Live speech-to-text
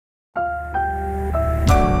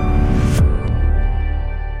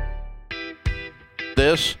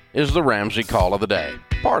This is the Ramsey Call of the Day,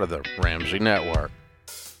 part of the Ramsey Network.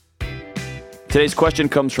 Today's question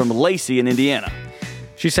comes from Lacey in Indiana.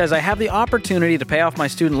 She says, I have the opportunity to pay off my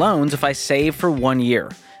student loans if I save for 1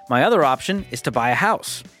 year. My other option is to buy a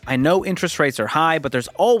house. I know interest rates are high, but there's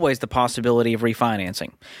always the possibility of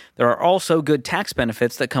refinancing. There are also good tax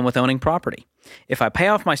benefits that come with owning property. If I pay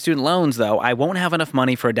off my student loans, though, I won't have enough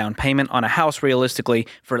money for a down payment on a house realistically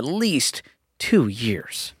for at least 2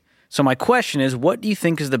 years. So my question is, what do you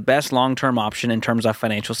think is the best long-term option in terms of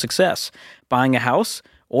financial success? Buying a house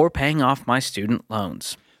or paying off my student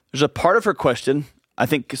loans? There's a part of her question I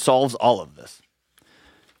think solves all of this.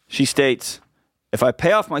 She states, if I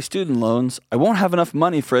pay off my student loans, I won't have enough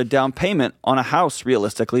money for a down payment on a house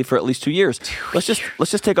realistically for at least 2 years. Let's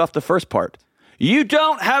just take off the first part. You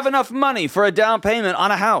don't have enough money for a down payment on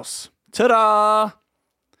a house. Ta-da!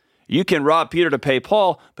 You can rob Peter to pay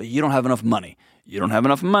Paul, but you don't have enough money. You don't have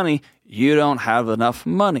enough money. You don't have enough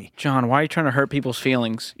money. John, why are you trying to hurt people's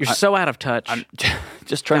feelings? You're so out of touch. I'm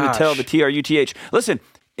just trying to tell the TRUTH. Listen,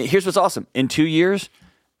 here's what's awesome. In 2 years,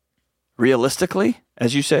 realistically,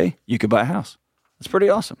 as you say, you could buy a house. That's pretty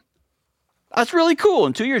awesome. That's really cool.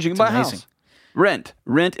 In 2 years, you can buy a house. Rent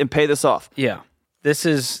and pay this off. Yeah. This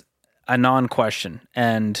is a non-question.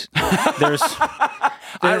 And there's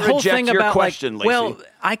I whole reject thing your about question, like, Lacey. well,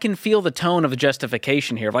 I can feel the tone of the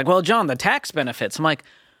justification here. Like, well, John, the tax benefits. I'm like,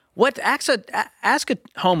 what? Ask a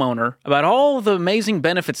homeowner about all the amazing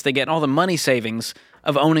benefits they get and all the money savings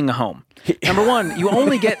of owning a home. Number one, you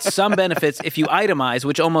only get some benefits if you itemize,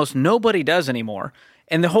 which almost nobody does anymore.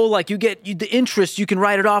 And the whole, like, you get the interest, you can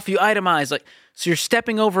write it off, you itemize. Like, so you're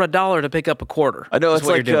stepping over $1 to pick up a quarter. I know, it's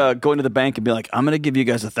like going to the bank and be like, I'm going to give you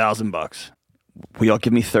guys $1,000. Will y'all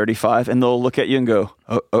give me 35? And they'll look at you and go,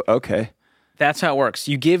 oh, okay. That's how it works.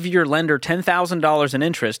 You give your lender $10,000 in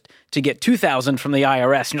interest to get $2,000 from the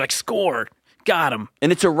IRS. And you're like, score, got him.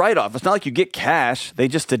 And it's a write-off. It's not like you get cash. They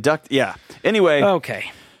just deduct. Yeah. Anyway.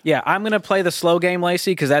 Okay. Yeah, I'm going to play the slow game,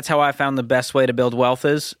 Lacey, because that's how I found the best way to build wealth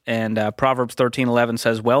is. And Proverbs 13:11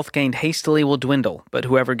 says, wealth gained hastily will dwindle, but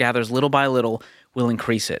whoever gathers little by little will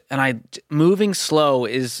increase it. And moving slow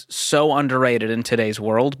is so underrated in today's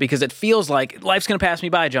world because it feels like life's going to pass me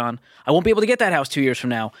by, John. I won't be able to get that house 2 years from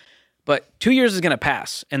now. But 2 years is going to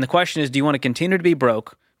pass. And the question is, do you want to continue to be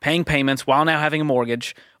broke, paying payments while now having a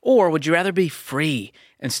mortgage, or would you rather be free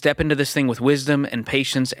and step into this thing with wisdom and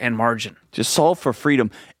patience and margin? Just solve for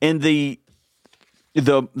freedom. And the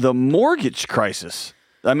mortgage crisis,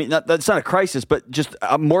 I mean, that's not a crisis, but just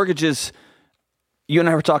mortgages. You and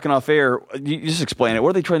I were talking off air. You just explain it. What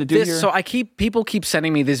are they trying to do here? So people keep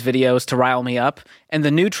sending me these videos to rile me up. And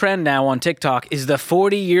the new trend now on TikTok is the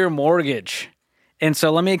 40-year mortgage. And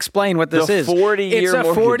so let me explain what this is. It's a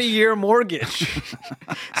 40-year mortgage.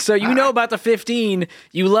 So you know about the 15,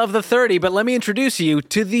 you love the 30, but let me introduce you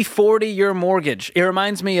to the 40-year mortgage. It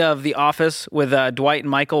reminds me of The Office with Dwight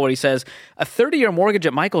and Michael, where he says, a 30-year mortgage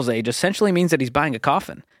at Michael's age essentially means that he's buying a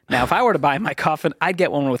coffin. Now, if I were to buy my coffin, I'd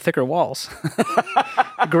get one with thicker walls.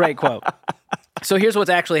 Great quote. So here's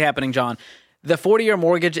what's actually happening, John. The 40-year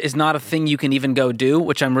mortgage is not a thing you can even go do,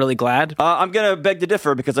 which I'm really glad. I'm going to beg to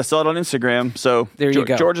differ because I saw it on Instagram. So there you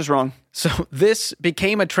go. George is wrong. So this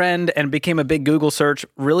became a trend and became a big Google search.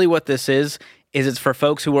 Really what this is it's for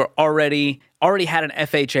folks who are already had an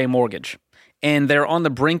FHA mortgage and they're on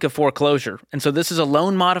the brink of foreclosure. And so this is a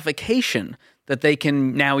loan modification that they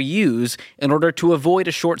can now use in order to avoid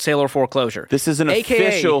a short sale or foreclosure. This is an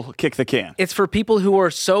official kick the can. It's for people who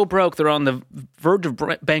are so broke they're on the verge of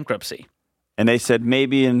bankruptcy. And they said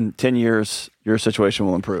maybe in 10 years, your situation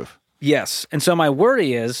will improve. Yes. And so my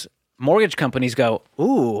worry is mortgage companies go,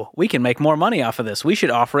 ooh, we can make more money off of this. We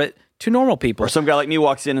should offer it to normal people. Or some guy like me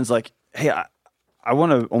walks in and is like, hey, I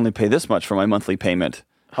want to only pay this much for my monthly payment.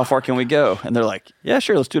 How far can we go? And they're like, yeah,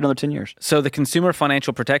 sure, let's do another 10 years. So the Consumer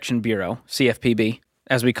Financial Protection Bureau, CFPB,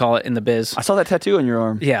 as we call it in the biz. I saw that tattoo on your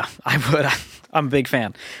arm. Yeah, I would. I'm a big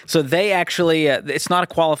fan. So they actually, it's not a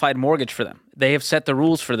qualified mortgage for them. They have set the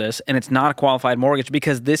rules for this, and it's not a qualified mortgage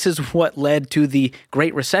because this is what led to the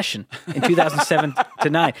Great Recession in 2007 to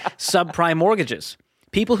 9. Subprime mortgages.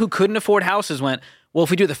 People who couldn't afford houses went, well, if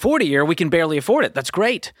we do the 40-year, we can barely afford it. That's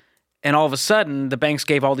great. And all of a sudden, the banks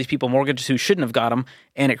gave all these people mortgages who shouldn't have got them,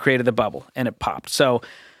 and it created the bubble, and it popped. So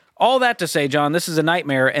all that to say, John, this is a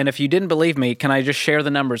nightmare, and if you didn't believe me, can I just share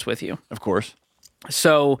the numbers with you? Of course.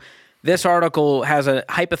 So this article has a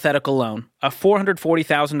hypothetical loan, a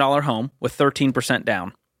 $440,000 home with 13%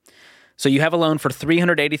 down. So you have a loan for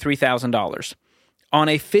 $383,000. On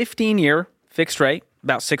a 15-year fixed rate,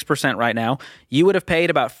 about 6% right now, you would have paid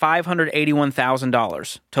about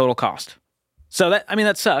 $581,000 total cost. So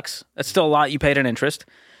that sucks. That's still a lot you paid in interest.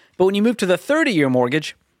 But when you move to the 30-year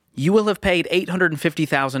mortgage, you will have paid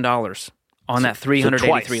 $850,000 on that 383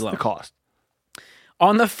 twice loan. the cost.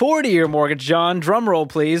 On the 40-year mortgage, John, drum roll,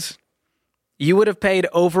 please, you would have paid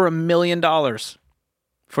over $1 million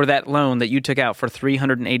for that loan that you took out for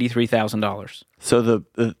 $383,000. So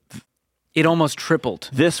It almost tripled.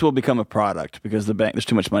 this will become a product because the bank, there's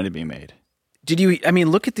too much money to be made.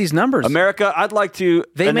 Look at these numbers. America, I'd like to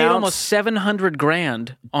They made announce- almost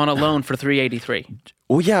 $700,000 on a loan for $383.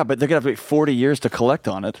 Well, yeah, but they're going to have to wait 40 years to collect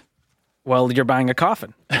on it. Well, you're buying a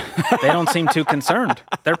coffin. They don't seem too concerned.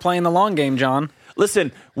 They're playing the long game, John.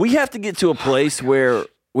 Listen, we have to get to a place where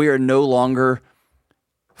we are no longer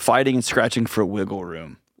fighting and scratching for wiggle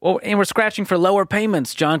room. Well, and we're scratching for lower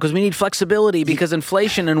payments, John, because we need flexibility because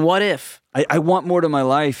inflation and what if? I want more to my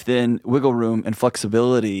life than wiggle room and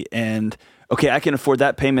flexibility. And, okay, I can afford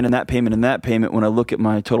that payment and that payment and that payment when I look at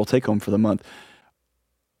my total take home for the month.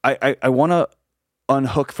 I want to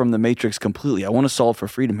unhook from the matrix completely. I want to solve for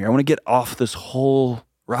freedom here. I want to get off this whole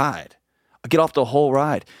ride. Get off the whole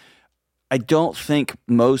ride. I don't think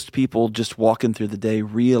most people just walking through the day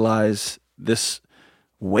realize this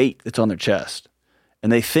weight that's on their chest.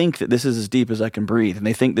 And they think that this is as deep as I can breathe. And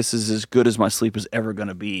they think this is as good as my sleep is ever going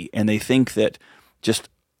to be. And they think that just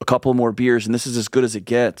a couple more beers and this is as good as it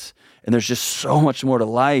gets. And there's just so much more to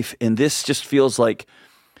life. And this just feels like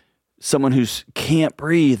someone who can't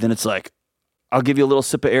breathe. And it's like, I'll give you a little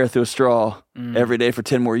sip of air through a straw every day for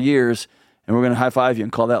 10 more years. And we're going to high five you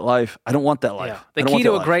and call that life. I don't want that life. Yeah. I The don't key want to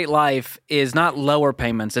that a life. great life is not lower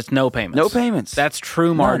payments, it's no payments. No payments. That's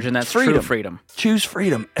true margin. None. That's true freedom. Choose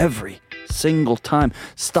freedom every single time.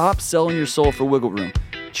 Stop selling your soul for wiggle room.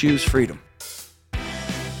 Choose freedom.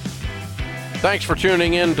 Thanks for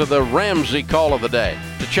tuning in to the Ramsey Call of the Day.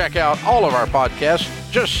 To check out all of our podcasts,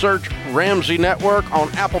 just search Ramsey Network on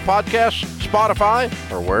Apple Podcasts, Spotify,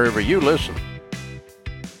 or wherever you listen.